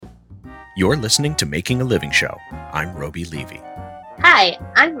You're listening to Making a Living Show. I'm Roby Levy. Hi,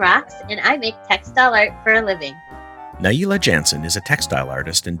 I'm Rox, and I make textile art for a living. Naila Jansen is a textile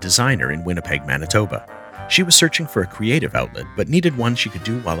artist and designer in Winnipeg, Manitoba. She was searching for a creative outlet, but needed one she could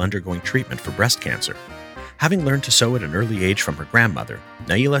do while undergoing treatment for breast cancer. Having learned to sew at an early age from her grandmother,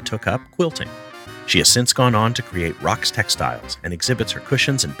 Naila took up quilting. She has since gone on to create Rox Textiles and exhibits her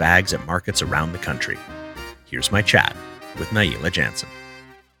cushions and bags at markets around the country. Here's my chat with Naila Jansen.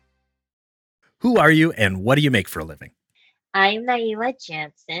 Who are you and what do you make for a living? I'm Naila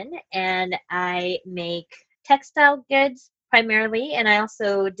Jansen, and I make textile goods primarily, and I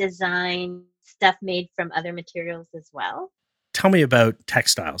also design stuff made from other materials as well. Tell me about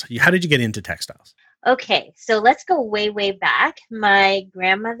textiles. How did you get into textiles? Okay, so let's go way, way back. My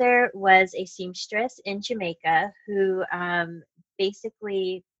grandmother was a seamstress in Jamaica who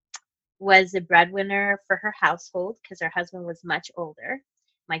basically was the breadwinner for her household because her husband was much older,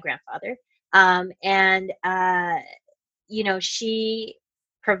 my grandfather. And she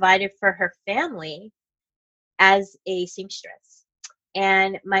provided for her family as a seamstress.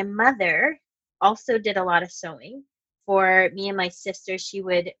 And my mother also did a lot of sewing for me and my sister. She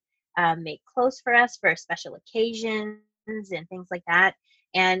would make clothes for us for special occasions and things like that.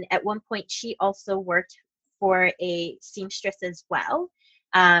 And at one point, she also worked for a seamstress as well.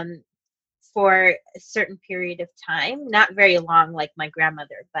 For a certain period of time, not very long like my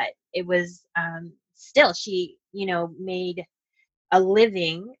grandmother, but it was still, she, made a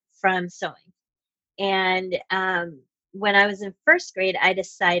living from sewing. And when I was in first grade, I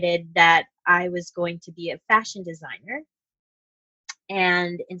decided that I was going to be a fashion designer.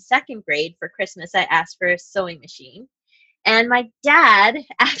 And in second grade for Christmas, I asked for a sewing machine. And my dad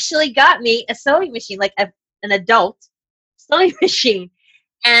actually got me a sewing machine, like an adult sewing machine.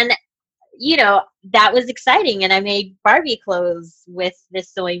 And that was exciting. And I made Barbie clothes with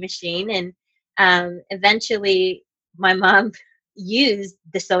this sewing machine. And eventually my mom used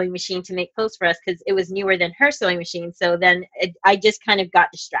the sewing machine to make clothes for us because it was newer than her sewing machine. So then I just kind of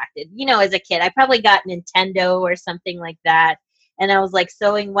got distracted. As a kid, I probably got Nintendo or something like that. And I was like,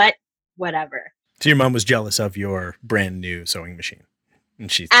 sewing what? Whatever. So your mom was jealous of your brand new sewing machine.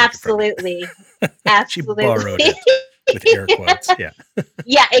 And she Absolutely. She Absolutely. borrowed it with air quotes. Yeah.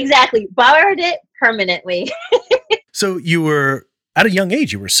 Yeah, exactly. Borrowed it permanently. So you were, at a young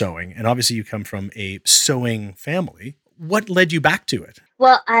age, you were sewing, and obviously you come from a sewing family. What led you back to it?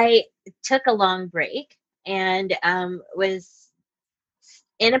 Well, I took a long break and was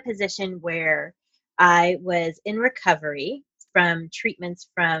in a position where I was in recovery from treatments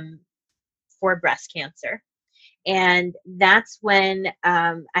for breast cancer. And that's when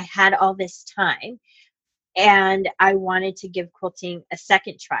I had all this time and I wanted to give quilting a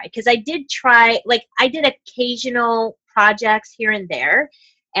second try because I did try, like I did occasional projects here and there,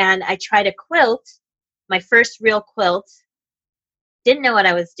 and I tried a quilt, my first real quilt, didn't know what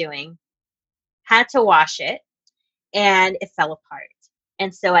I was doing, had to wash it, and it fell apart.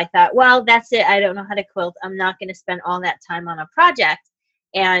 And so I thought, well, that's it. I don't know how to quilt. I'm not going to spend all that time on a project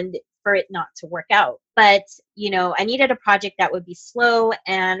and for it not to work out. But, I needed a project that would be slow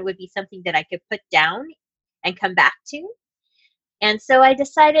and would be something that I could put down and come back to. And so I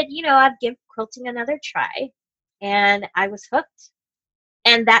decided, I'd give quilting another try. And I was hooked.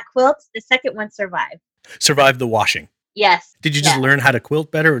 And that quilt, the second one, survived. Survived the washing. Yes. Did you just learn how to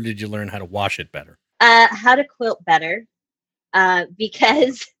quilt better, or did you learn how to wash it better? How to quilt better.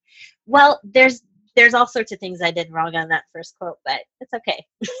 Because, well, there's all sorts of things I did wrong on that first quilt, but it's okay.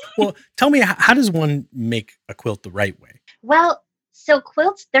 Well, tell me, how does one make a quilt the right way? Well, so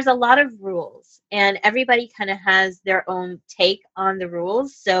quilts, there's a lot of rules, and everybody kind of has their own take on the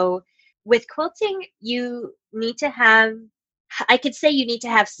rules. So with quilting, you need to have, I could say you need to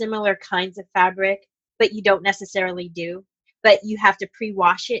have similar kinds of fabric, but you don't necessarily do. But you have to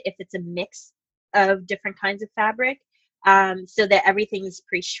pre-wash it if it's a mix of different kinds of fabric, so that everything is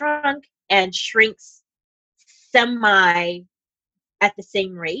pre-shrunk and shrinks semi at the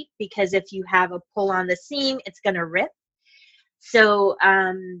same rate. Because if you have a pull on the seam, it's going to rip. So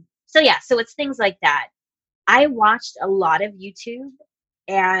so it's things like that. I watched a lot of YouTube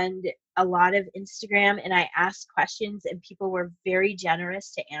and a lot of Instagram, and I asked questions, and people were very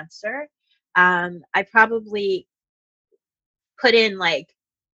generous to answer. I probably put in like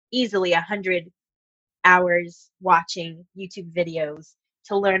easily 100 hours watching YouTube videos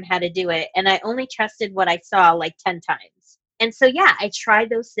to learn how to do it, and I only trusted what I saw like 10 times. And so yeah, I tried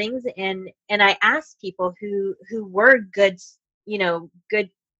those things, and I asked people who were good,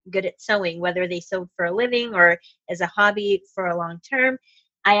 good at sewing, whether they sewed for a living or as a hobby for a long term.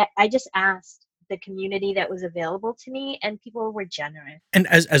 I just asked the community that was available to me, and people were generous. And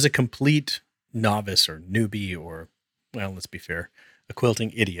as a complete novice or newbie, or, well, let's be fair, a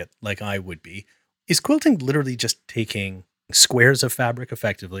quilting idiot like I would be, is quilting literally just taking squares of fabric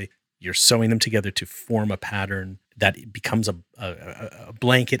effectively, you're sewing them together to form a pattern that becomes a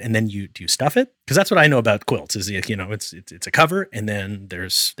blanket, and then do you stuff it? Because that's what I know about quilts is, it's a cover, and then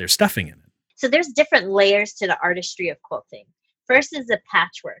there's stuffing in it. So there's different layers to the artistry of quilting. First is the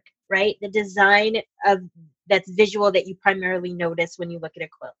patchwork, right? The design of that's visual that you primarily notice when you look at a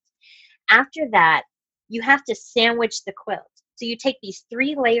quilt. After that, you have to sandwich the quilt. So you take these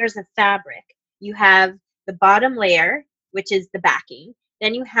 3 layers of fabric. You have the bottom layer, which is the backing.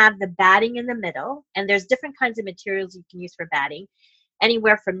 Then you have the batting in the middle, and there's different kinds of materials you can use for batting,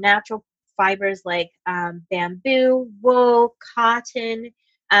 anywhere from natural fibers like bamboo, wool, cotton.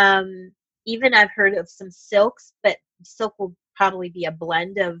 Even I've heard of some silks, but silk will probably be a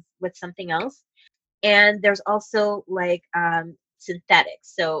blend of with something else. And there's also like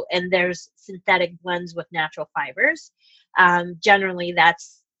synthetics. So, and there's synthetic blends with natural fibers. Generally,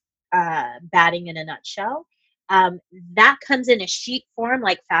 that's batting in a nutshell. That comes in a sheet form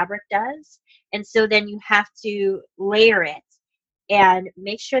like fabric does. And so then you have to layer it and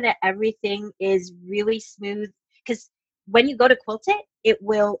make sure that everything is really smooth. Because when you go to quilt it, it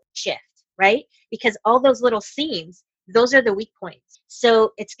will shift, right? Because all those little seams, those are the weak points.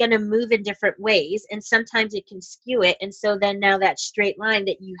 So it's going to move in different ways, and sometimes it can skew it. And so then now that straight line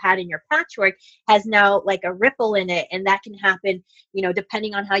that you had in your patchwork has now like a ripple in it, and that can happen,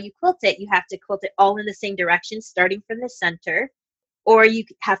 depending on how you quilt it. You have to quilt it all in the same direction, starting from the center, or you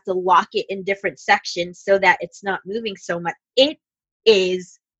have to lock it in different sections so that it's not moving so much. It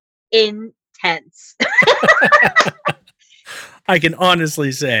is intense. I can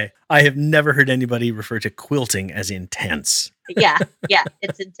honestly say I have never heard anybody refer to quilting as intense. Yeah,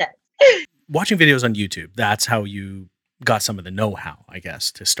 it's intense. Watching videos on YouTube, that's how you got some of the know-how, I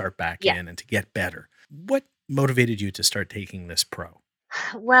guess, to start back in and to get better. What motivated you to start taking this pro?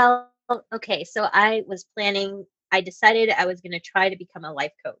 Well, okay, so I decided I was going to try to become a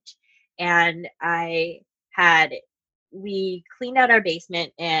life coach. And we cleaned out our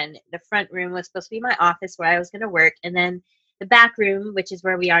basement, and the front room was supposed to be my office where I was going to work. And then the back room, which is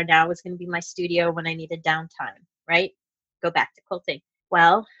where we are now, was going to be my studio when I needed downtime, right? Go back to quilting.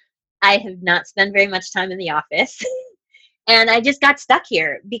 Well, I have not spent very much time in the office. And I just got stuck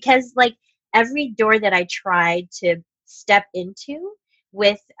here because, like, every door that I tried to step into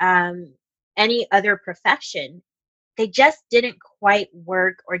with any other profession, they just didn't quite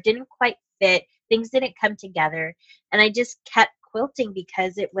work or didn't quite fit. Things didn't come together. And I just kept quilting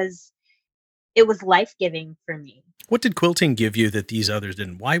because it was life-giving for me. What did quilting give you that these others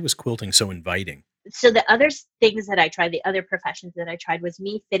didn't? Why was quilting so inviting? So the other things that I tried, the other professions that I tried, was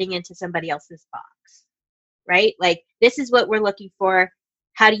me fitting into somebody else's box, right? Like, this is what we're looking for.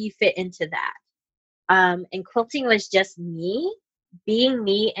 How do you fit into that? And quilting was just me being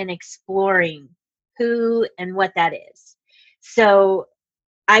me and exploring who and what that is. So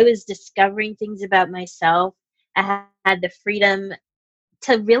I was discovering things about myself. I had the freedom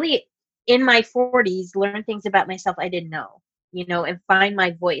to really, in my 40s, learn things about myself I didn't know, and find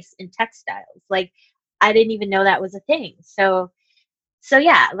my voice in textiles. Like, I didn't even know that was a thing. So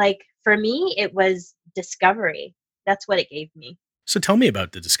yeah, like, for me, it was discovery. That's what it gave me. So tell me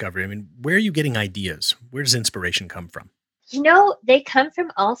about the discovery. I mean, where are you getting ideas? Where does inspiration come from? They come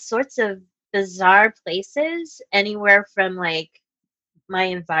from all sorts of bizarre places, anywhere from like my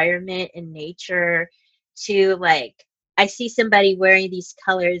environment and nature to like I see somebody wearing these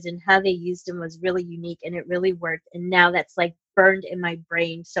colors and how they used them was really unique and it really worked. And now that's like burned in my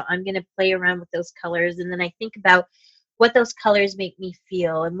brain. So I'm going to play around with those colors. And then I think about what those colors make me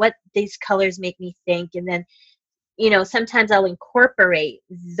feel and what these colors make me think. And then, sometimes I'll incorporate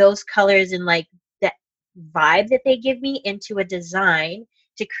those colors and like the vibe that they give me into a design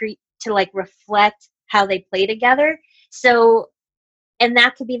to create, to like reflect how they play together. So, and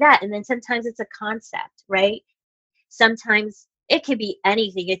that could be that. And then sometimes it's a concept, right? Sometimes it could be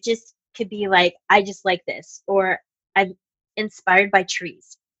anything. It just could be like, I just like this, or I'm inspired by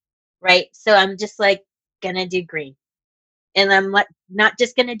trees, right? So I'm just like gonna do green. And I'm like, not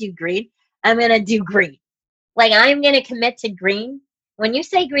just gonna do green, I'm gonna do green. Like, I'm gonna commit to green. When you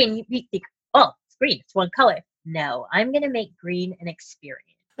say green, you think, oh, it's green, it's one color. No, I'm gonna make green an experience.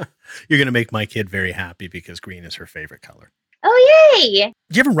 You're going to make my kid very happy because green is her favorite color. Oh, yay!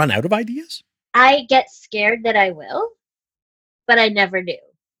 Do you ever run out of ideas? I get scared that I will, but I never do.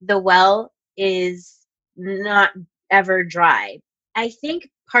 The well is not ever dry. I think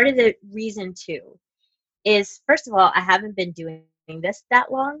part of the reason too is, first of all, I haven't been doing this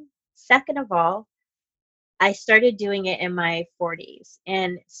that long. Second of all, I started doing it in my 40s.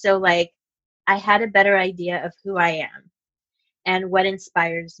 And so, like, I had a better idea of who I am and what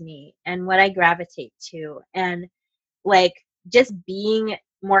inspires me and what I gravitate to. And, like, just being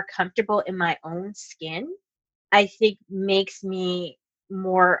more comfortable in my own skin, I think makes me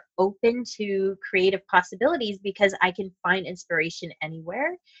more open to creative possibilities because I can find inspiration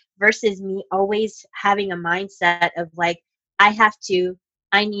anywhere versus me always having a mindset of like, I have to,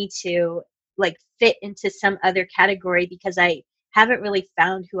 I need to like fit into some other category because I haven't really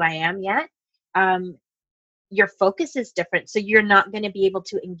found who I am yet. Um, your focus is different. So you're not going to be able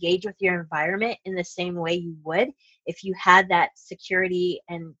to engage with your environment in the same way you would if you had that security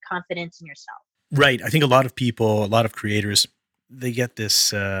and confidence in yourself. Right. I think a lot of people, a lot of creators, they get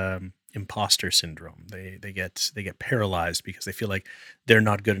this imposter syndrome. They get paralyzed because they feel like they're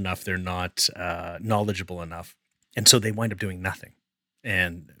not good enough, they're not knowledgeable enough, and so they wind up doing nothing.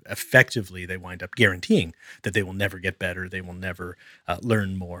 And effectively, they wind up guaranteeing that they will never get better, they will never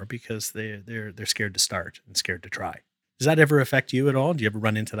learn more because they're scared to start and scared to try. Does that ever affect you at all? Do you ever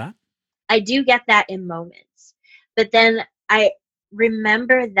run into that? I do get that in moments. But then I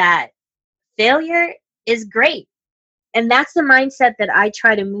remember that failure is great. And that's the mindset that I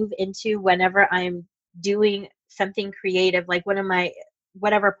try to move into whenever I'm doing something creative, like one of my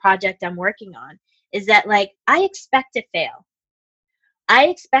whatever project I'm working on, is that like I expect to fail. I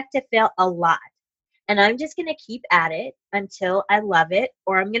expect to fail a lot. And I'm just going to keep at it until I love it,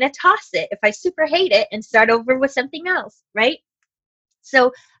 or I'm going to toss it if I super hate it and start over with something else, right?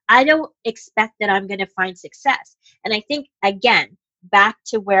 So I don't expect that I'm going to find success. And I think, again, back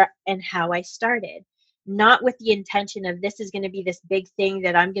to where and how I started, not with the intention of this is going to be this big thing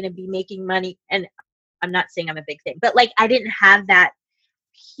that I'm going to be making money. And I'm not saying I'm a big thing, but like I didn't have that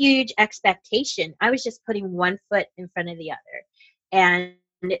huge expectation. I was just putting one foot in front of the other and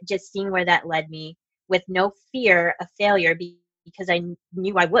just seeing where that led me with no fear of failure because I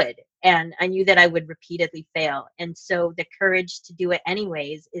knew I would. And I knew that I would repeatedly fail. And so the courage to do it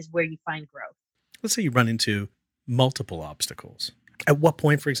anyways is where you find growth. Let's say you run into multiple obstacles. At what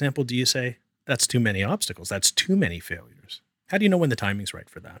point, for example, do you say, that's too many obstacles, that's too many failures? How do you know when the timing's right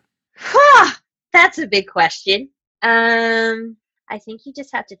for that? That's a big question. I think you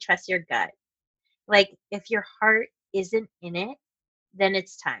just have to trust your gut. Like if your heart isn't in it, then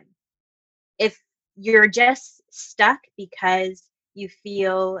it's time. If you're just stuck because you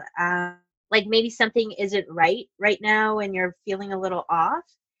feel like maybe something isn't right now and you're feeling a little off,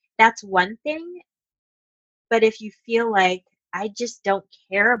 that's one thing. But if you feel like I just don't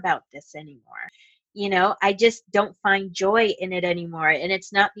care about this anymore, I just don't find joy in it anymore. And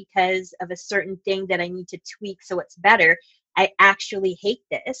it's not because of a certain thing that I need to tweak so it's better. I actually hate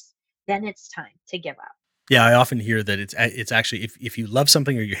this, then it's time to give up. Yeah, I often hear that it's actually if you love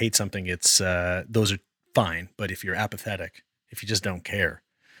something or you hate something, it's those are fine. But if you're apathetic, if you just don't care,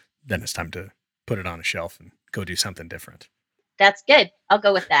 then it's time to put it on a shelf and go do something different. That's good. I'll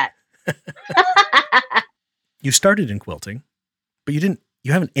go with that. You started in quilting, but you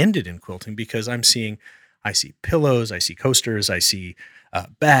haven't ended in quilting because I see pillows, I see coasters, I see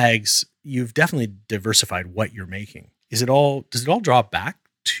bags. You've definitely diversified what you're making. Does it all draw back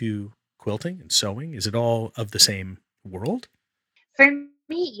to quilting and sewing? Is it all of the same world? For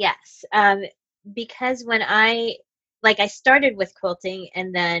me, yes. Because when I started with quilting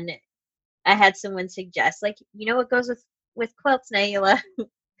and then I had someone suggest, like, what goes with quilts, Naila?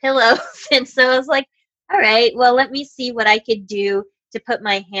 Pillows. And so I was like, all right, well, let me see what I could do to put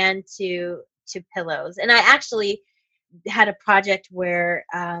my hand to pillows. And I actually had a project where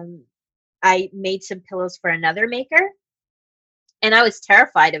I made some pillows for another maker, and I was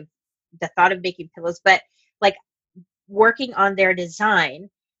terrified of the thought of making pillows, but like working on their design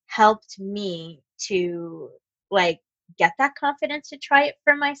helped me to like get that confidence to try it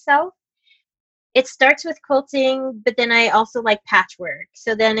for myself. It starts with quilting, but then I also like patchwork.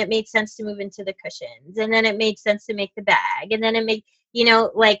 So then it made sense to move into the cushions. And then it made sense to make the bag. And then it made,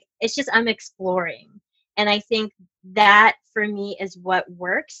 like it's just I'm exploring. And I think that for me is what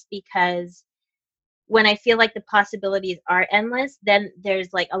works because when I feel like the possibilities are endless, then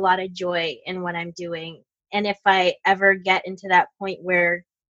there's like a lot of joy in what I'm doing. And if I ever get into that point where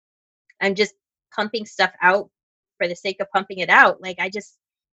I'm just pumping stuff out for the sake of pumping it out, like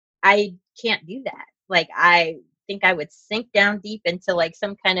I can't do that. Like, I think I would sink down deep into like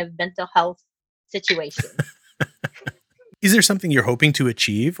some kind of mental health situation. Is there something you're hoping to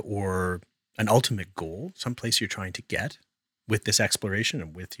achieve or an ultimate goal, someplace you're trying to get with this exploration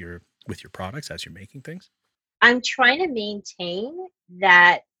and with your products as you're making things? I'm trying to maintain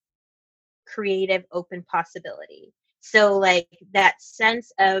that creative open possibility. So like that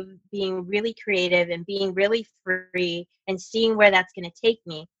sense of being really creative and being really free and seeing where that's going to take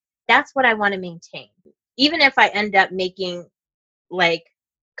me, that's what I want to maintain. Even if I end up making like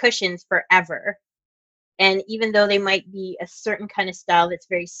cushions forever, and even though they might be a certain kind of style that's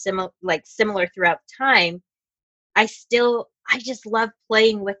very similar throughout time, I just love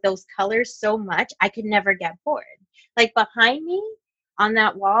playing with those colors so much. I could never get bored. Like behind me on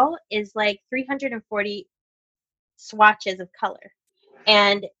that wall is like 340 swatches of color.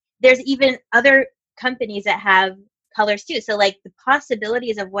 And there's even other companies that have colors too. So like the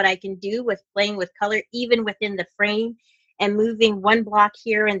possibilities of what I can do with playing with color, even within the frame and moving one block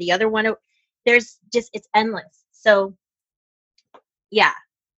here and the other one, there's just, it's endless. So yeah,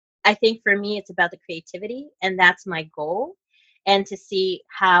 I think for me, it's about the creativity, and that's my goal, and to see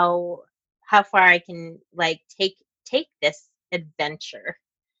how far I can like take this adventure.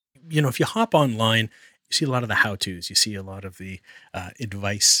 If you hop online, you see a lot of the how to's, you see a lot of the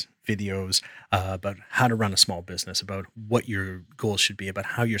advice videos about how to run a small business, about what your goals should be, about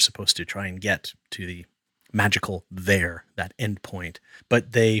how you're supposed to try and get to the magical there, that end point.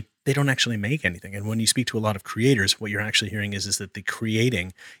 But they don't actually make anything. And when you speak to a lot of creators, what you're actually hearing is that the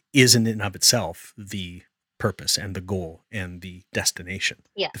creating is in and of itself the purpose and the goal and the destination.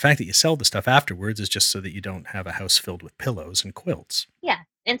 Yeah, The fact that you sell the stuff afterwards is just so that you don't have a house filled with pillows and quilts. yeah.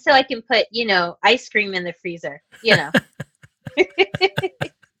 And so I can put, ice cream in the freezer.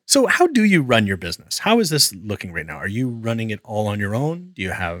 So, how do you run your business? How is this looking right now? Are you running it all on your own? Do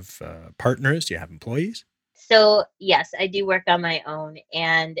you have partners? Do you have employees? So yes, I do work on my own,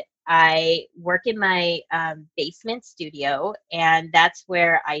 and I work in my basement studio, and that's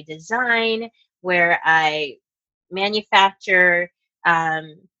where I design, where I manufacture.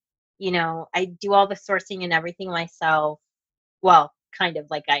 Um, I do all the sourcing and everything myself. Well, kind of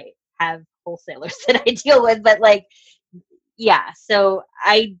like I have wholesalers that I deal with, but like, yeah. So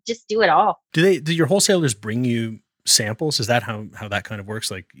I just do it all. Do your wholesalers bring you samples? Is that how that kind of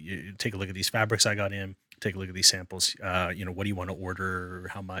works? Like, you take a look at these fabrics I got in, take a look at these samples. What do you want to order?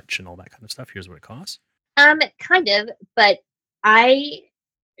 How much and all that kind of stuff. Here's what it costs. Kind of, but I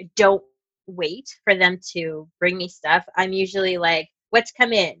don't wait for them to bring me stuff. I'm usually like, what's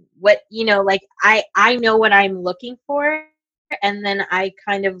come in? Like I know what I'm looking for, and then I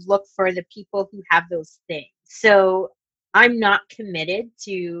kind of look for the people who have those things. So I'm not committed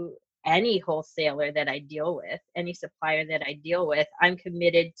to any wholesaler that I deal with, any supplier that I deal with. I'm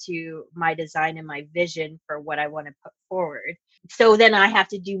committed to my design and my vision for what I want to put forward. So then I have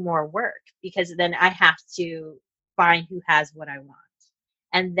to do more work, because then I have to find who has what I want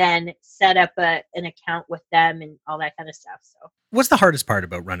and then set up an account with them and all that kind of stuff. So What's the hardest part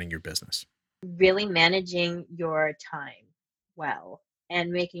about running your business? really managing your time well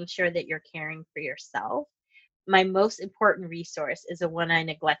and making sure that you're caring for yourself. My most important resource is the one I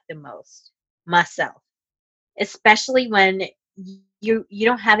neglect the most, myself, especially when you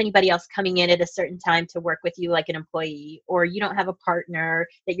don't have anybody else coming in at a certain time to work with you like an employee, or you don't have a partner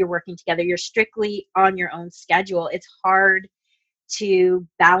that you're working together. You're strictly on your own schedule. It's hard to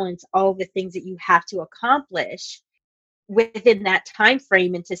balance all the things that you have to accomplish within that time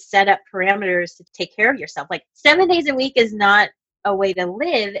frame, and to set up parameters to take care of yourself. Like 7 days a week is not a way to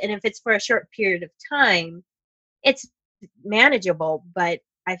live, and if it's for a short period of time, it's manageable, but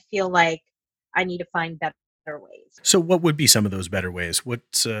I feel like I need to find better ways. So, what would be some of those better ways?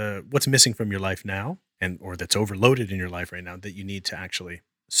 What's missing from your life now, and or that's overloaded in your life right now that you need to actually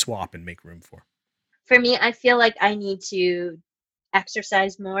swap and make room for? For me, I feel like I need to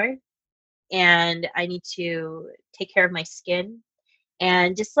exercise more, and I need to take care of my skin,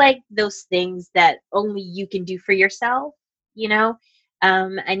 and just like those things that only you can do for yourself, you know?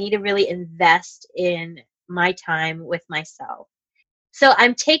 I need to really invest in my time with myself. So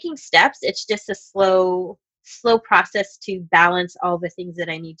I'm taking steps. It's just a slow process to balance all the things that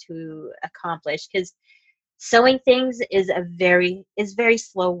I need to accomplish, because sewing things is very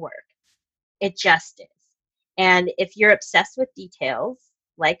slow work. It just is. And if you're obsessed with details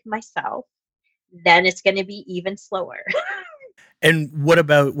like myself, then it's going to be even slower. And what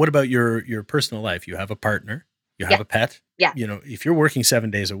about your personal life? You have a partner, you have Yeah. a pet. Yeah. If you're working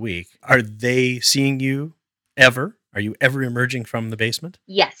 7 days a week, are they seeing you ever? Are you ever emerging from the basement?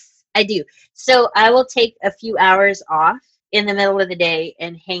 Yes, I do. So I will take a few hours off in the middle of the day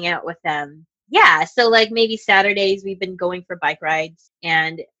and hang out with them. Yeah, so like maybe Saturdays we've been going for bike rides,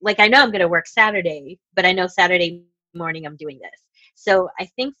 and like I know I'm going to work Saturday, but I know Saturday morning I'm doing this. So I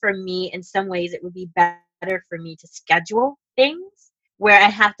think for me in some ways it would be better for me to schedule things where I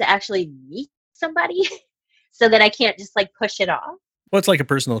have to actually meet somebody so that I can't just like push it off. Well, it's like a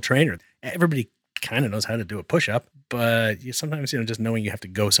personal trainer. Everybody kind of knows how to do a push up, but you sometimes, just knowing you have to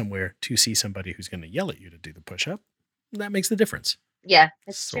go somewhere to see somebody who's going to yell at you to do the push up, that makes the difference. Yeah,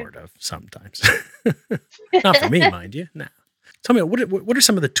 it's true. Sort of, sometimes. Not for me, mind you. Nah. Tell me, what are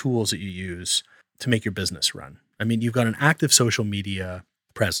some of the tools that you use to make your business run? I mean, you've got an active social media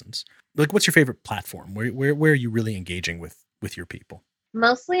presence. Like, what's your favorite platform? Where are you really engaging with your people?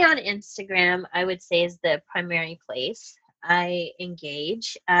 Mostly on Instagram, I would say, is the primary place I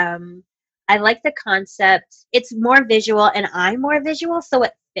engage. I like the concept. It's more visual, and I'm more visual, so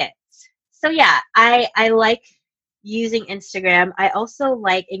it fits. So yeah, I like using Instagram. I also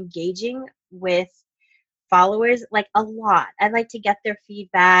like engaging with followers like a lot. I like to get their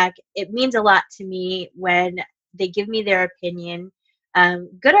feedback. It means a lot to me when they give me their opinion,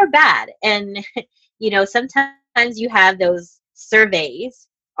 good or bad. And sometimes you have those surveys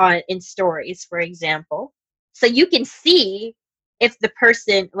on in stories, for example, so you can see if the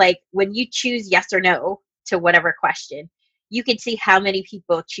person, like when you choose yes or no to whatever question, you can see how many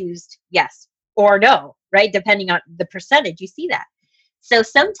people choose yes or no, right? Depending on the percentage, you see that. So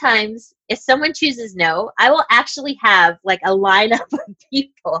sometimes if someone chooses no, I will actually have like a lineup of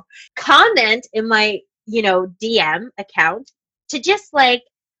people comment in my, DM account to just like,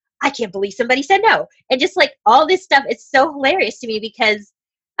 I can't believe somebody said no. And just like all this stuff, it's so hilarious to me because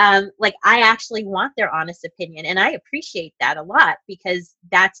like I actually want their honest opinion and I appreciate that a lot because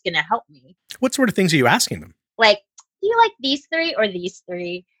that's going to help me. What sort of things are you asking them? Like, do you like these three or these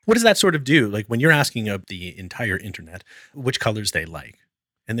three? What does that sort of do? Like when you're asking of the entire internet which colors they like,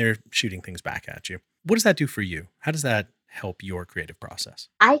 and they're shooting things back at you, what does that do for you? How does that help your creative process?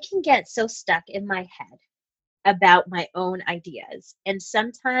 I can get so stuck in my head about my own ideas. And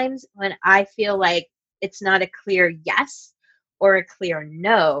sometimes when I feel like it's not a clear yes or a clear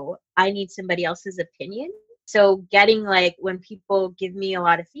no, I need somebody else's opinion. So getting like when people give me a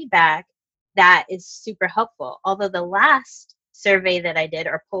lot of feedback, that is super helpful. Although the last survey that I did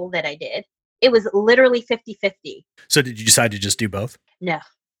or poll that I did, it was literally 50-50. So did you decide to just do both? No,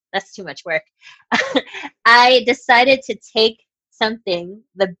 that's too much work. I decided to take something,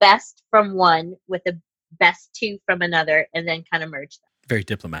 the best from one with the best two from another, and then kind of merge them. Very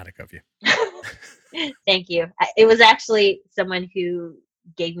diplomatic of you. Thank you. It was actually someone who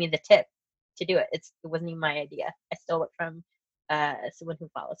gave me the tip to do it. It wasn't even my idea. I stole it from someone who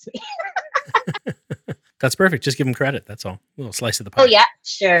follows me. That's perfect. Just give them credit. That's all. A little slice of the pie. Oh yeah,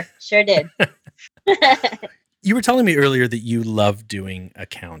 sure did. You were telling me earlier that you love doing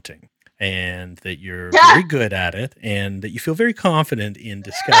accounting and that you're very good at it and that you feel very confident in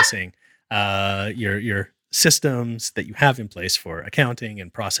discussing your systems that you have in place for accounting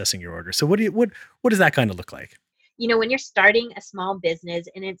and processing your orders. So what does that kind of look like? When you're starting a small business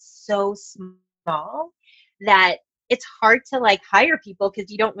and it's so small that it's hard to like hire people because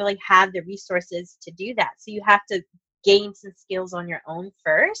you don't really have the resources to do that. So you have to gain some skills on your own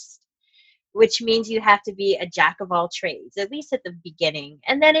first, which means you have to be a jack of all trades, at least at the beginning.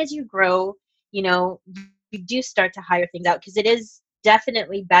 And then as you grow, you do start to hire things out because it is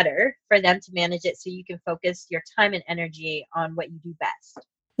definitely better for them to manage it so you can focus your time and energy on what you do best.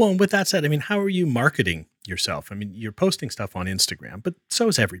 Well, and with that said, I mean, how are you marketing yourself? I mean, you're posting stuff on Instagram, but so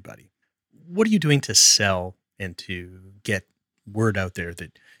is everybody. What are you doing to sell and to get word out there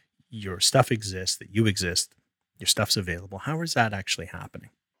that your stuff exists, that you exist, your stuff's available? How is that actually happening?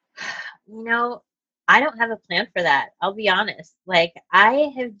 I don't have a plan for that. I'll be honest. Like,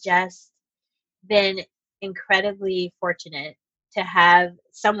 I have just been incredibly fortunate to have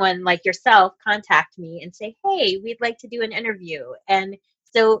someone like yourself contact me and say, hey, we'd like to do an interview. And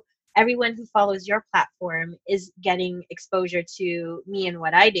so everyone who follows your platform is getting exposure to me and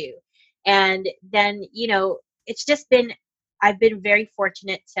what I do. And then, it's just been, I've been very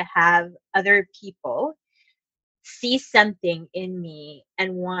fortunate to have other people see something in me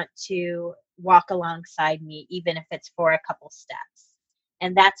and want to walk alongside me, even if it's for a couple steps.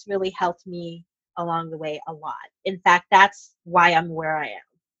 And that's really helped me along the way a lot. In fact, that's why I'm where I am.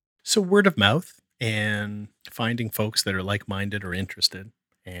 So word of mouth and finding folks that are like-minded or interested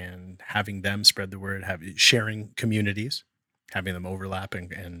and having them spread the word, sharing communities, having them overlap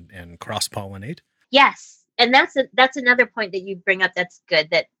and cross-pollinate. Yes. And that's another point that you bring up that's good,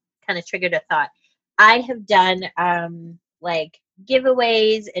 that kind of triggered a thought. I have done like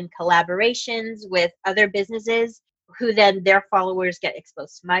giveaways and collaborations with other businesses who then their followers get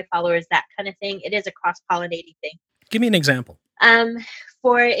exposed to my followers, that kind of thing. It is a cross-pollinating thing. Give me an example.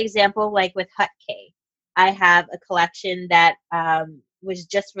 For example, like with Hut K, I have a collection that was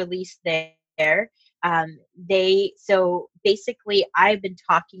just released there. So basically I've been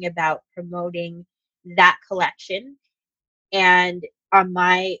talking about promoting that collection and on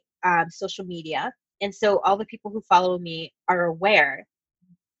my social media. And so all the people who follow me are aware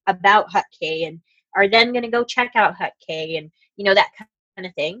about Hut K and are then going to go check out Hut K and, that kind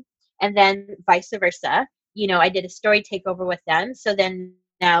of thing. And then vice versa. I did a story takeover with them. So then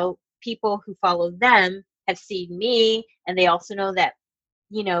now people who follow them have seen me, and they also know that,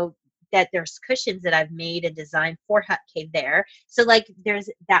 you know, that there's cushions that I've made and designed for Hut K there. So like there's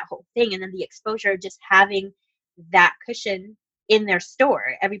that whole thing. And then the exposure of just having that cushion in their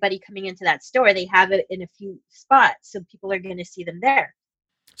store. Everybody coming into that store, they have it in a few spots. So people are going to see them there.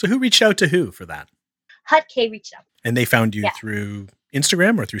 So who reached out to who for that? Hut K reached out. And they found you Yeah. through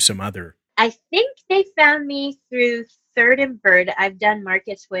Instagram or through some other? I think they found me through Third and Bird. I've done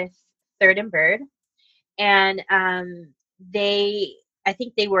markets with Third and Bird. And I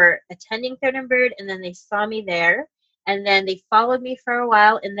think they were attending Third and Bird, and then they saw me there, and then they followed me for a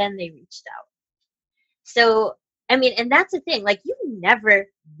while, and then they reached out. So, I mean, and that's the thing, like, you never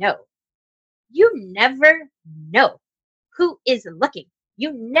know. You never know who is looking.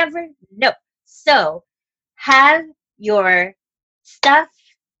 You never know. So, have your stuff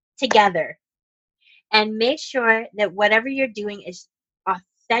together and make sure that whatever you're doing is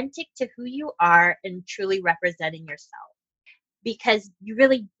authentic to who you are and truly representing yourself. Because you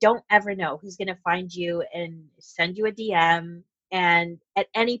really don't ever know who's going to find you and send you a DM. And at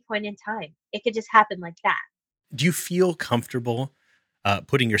any point in time, it could just happen like that. Do you feel comfortable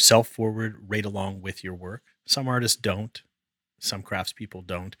putting yourself forward right along with your work? Some artists don't. Some craftspeople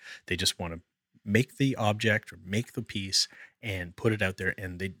don't. They just want to make the object or make the piece and put it out there,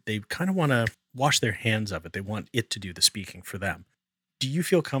 and they kind of want to wash their hands of it. They want it to do the speaking for them. Do you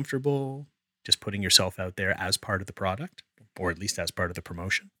feel comfortable just putting yourself out there as part of the product, or at least as part of the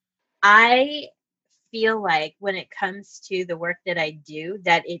promotion? I feel like when it comes to the work that I do,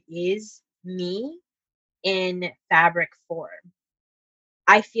 that it is me in fabric form.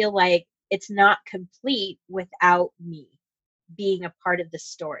 I feel like it's not complete without me being a part of the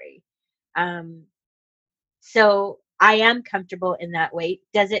story. So I am comfortable in that way.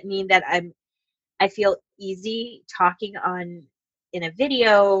 Does it mean that I feel easy talking in a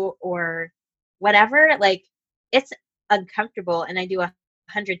video or whatever? Like, it's uncomfortable, and I do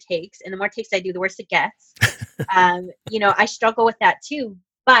 100 takes, and the more takes I do, the worse it gets. I struggle with that too,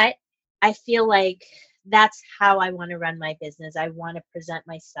 but I feel like that's how I want to run my business. I want to present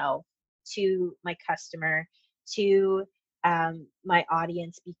myself to my customer, to my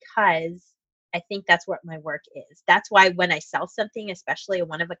audience, because I think that's what my work is. That's why when I sell something, especially a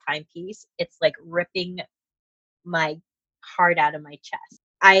one-of-a-kind piece, it's like ripping my heart out of my chest.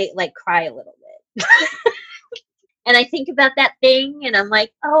 I like cry a little bit. And I think about that thing and I'm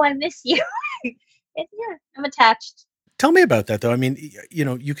like, oh, I miss you. And yeah, I'm attached. Tell me about that, though. I mean,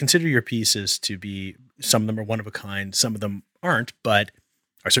 you consider your pieces to be, some of them are one of a kind, some of them aren't, but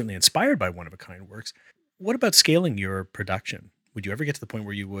are certainly inspired by one of a kind works. What about scaling your production? Would you ever get to the point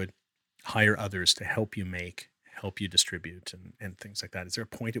where you would hire others to help you make, help you distribute, and things like that? Is there a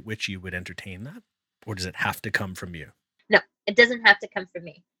point at which you would entertain that? Or does it have to come from you? No, it doesn't have to come from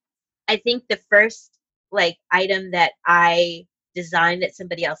me. I think the first item that I designed that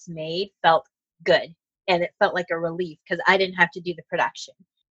somebody else made felt good, and it felt like a relief because I didn't have to do the production.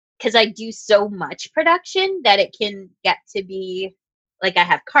 Because I do so much production that it can get to be like I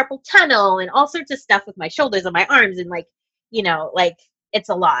have carpal tunnel and all sorts of stuff with my shoulders and my arms, and it's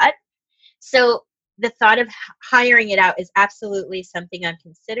a lot. So the thought of hiring it out is absolutely something I'm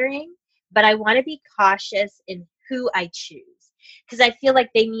considering, but I want to be cautious in who I choose, because I feel like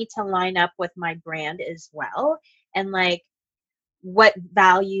they need to line up with my brand as well, and what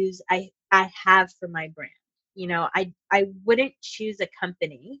values I have for my brand. I wouldn't choose a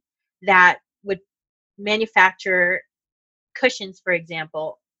company that would manufacture cushions, for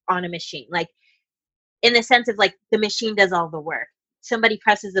example, on a machine. Like, in the sense of the machine does all the work. Somebody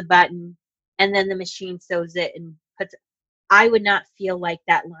presses a button and then the machine sews it and puts it. I would not feel like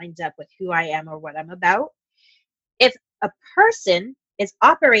that lines up with who I am or what I'm about. If a person is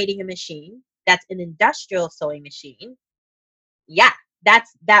operating a machine that's an industrial sewing machine, yeah,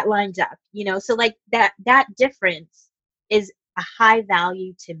 that lines up, so that difference is a high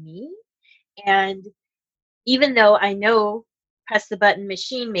value to me. And even though I know press the button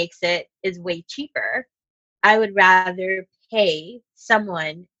machine makes it is way cheaper, I would rather pay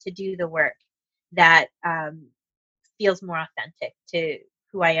someone to do the work that feels more authentic to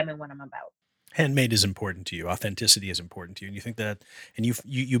who I am and what I'm about. Handmade is important to you. Authenticity is important to you. And you think that, and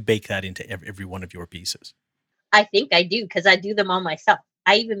you bake that into every one of your pieces. I think I do, because I do them all myself.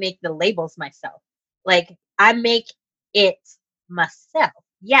 I even make the labels myself. I make it myself.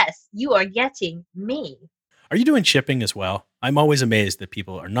 Yes, you are getting me. Are you doing shipping as well? I'm always amazed that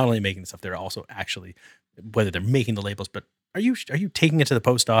people are not only making the stuff, they're also actually, whether they're making the labels, but are you taking it to the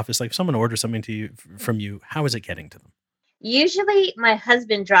post office? Like if someone orders something to you from you, how is it getting to them? Usually my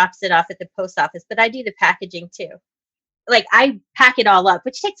husband drops it off at the post office, but I do the packaging too. Like I pack it all up,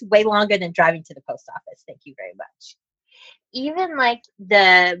 which takes way longer than driving to the post office. Thank you very much. Even like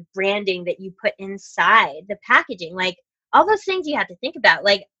the branding that you put inside the packaging, like all those things you have to think about.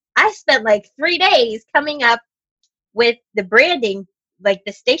 Like I spent like 3 days coming up with the branding, like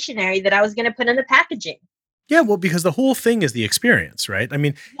the stationery that I was going to put in the packaging. Yeah, well, because the whole thing is the experience, right? I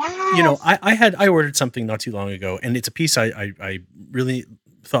mean, Yes. I ordered something not too long ago, and it's a piece I really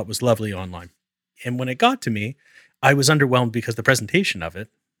thought was lovely online. And when it got to me, I was underwhelmed because the presentation of it,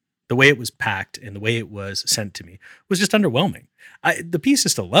 the way it was packed and the way it was sent to me was just underwhelming. The piece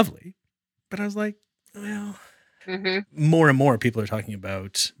is still lovely, but I was like, well, more and more people are talking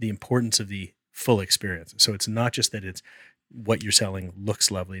about the importance of the full experience. So it's not just that it's what you're selling looks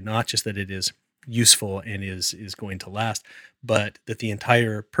lovely, not just that it is useful and is going to last, but that the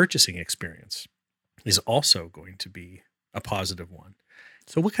entire purchasing experience is also going to be a positive one.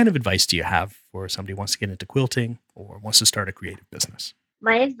 So what kind of advice do you have for somebody who wants to get into quilting or wants to start a creative business?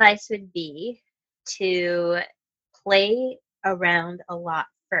 My advice would be to play around a lot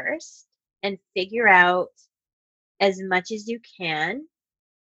first and figure out as much as you can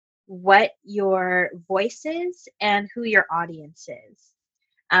what your voice is and who your audience is.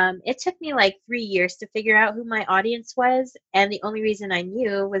 It took me like 3 years to figure out who my audience was. And the only reason I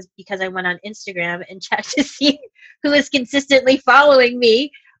knew was because I went on Instagram and checked to see who was consistently following me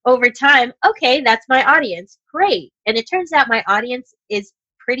over time. Okay, that's my audience. Great. And it turns out my audience is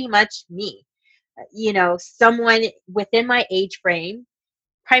pretty much me. Someone within my age frame,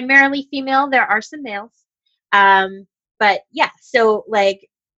 primarily female. There are some males. But yeah, so like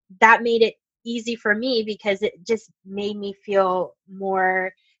that made it easy for me because it just made me feel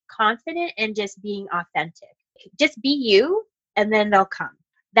more confident and just being authentic. Just be you and then they'll come.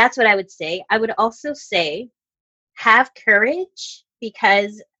 That's what I would say. I would also say have courage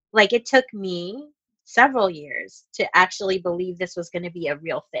because like it took me several years to actually believe this was going to be a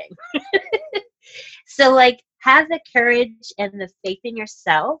real thing. So like have the courage and the faith in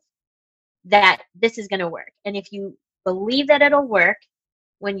yourself that this is going to work. And if you believe that it'll work,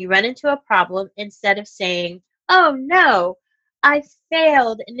 when you run into a problem, instead of saying, oh no, I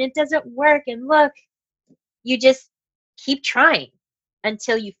failed and it doesn't work, and look, you just keep trying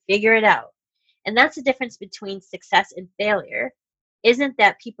until you figure it out. And that's the difference between success and failure. Isn't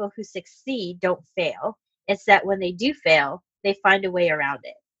that people who succeed don't fail. It's that when they do fail, they find a way around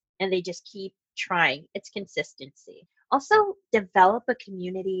it and they just keep trying. It's consistency. Also, develop a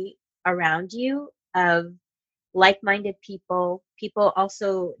community around you of like-minded people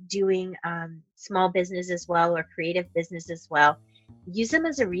also doing small business as well or creative business as well. Use them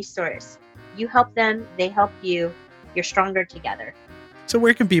as a resource. You help them, they help you. You're stronger together. So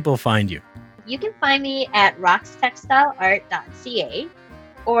where can people find you? You can find me at roxtextileart.ca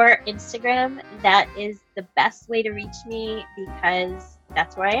or Instagram. That is the best way to reach me because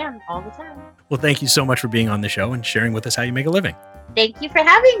that's where I am all the time. Well, thank you so much for being on the show and sharing with us how you make a living. Thank you for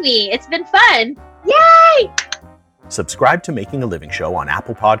having me. It's been fun. Yay! Subscribe to Making a Living Show on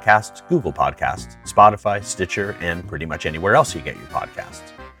Apple Podcasts, Google Podcasts, Spotify, Stitcher, and pretty much anywhere else you get your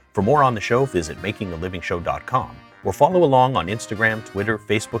podcasts. For more on the show, visit makingalivingshow.com or follow along on Instagram, Twitter,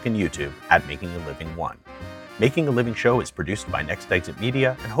 Facebook, and YouTube at Making a Living 1. Making a Living Show is produced by Next Exit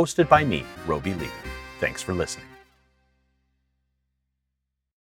Media and hosted by me, Roby Lee. Thanks for listening.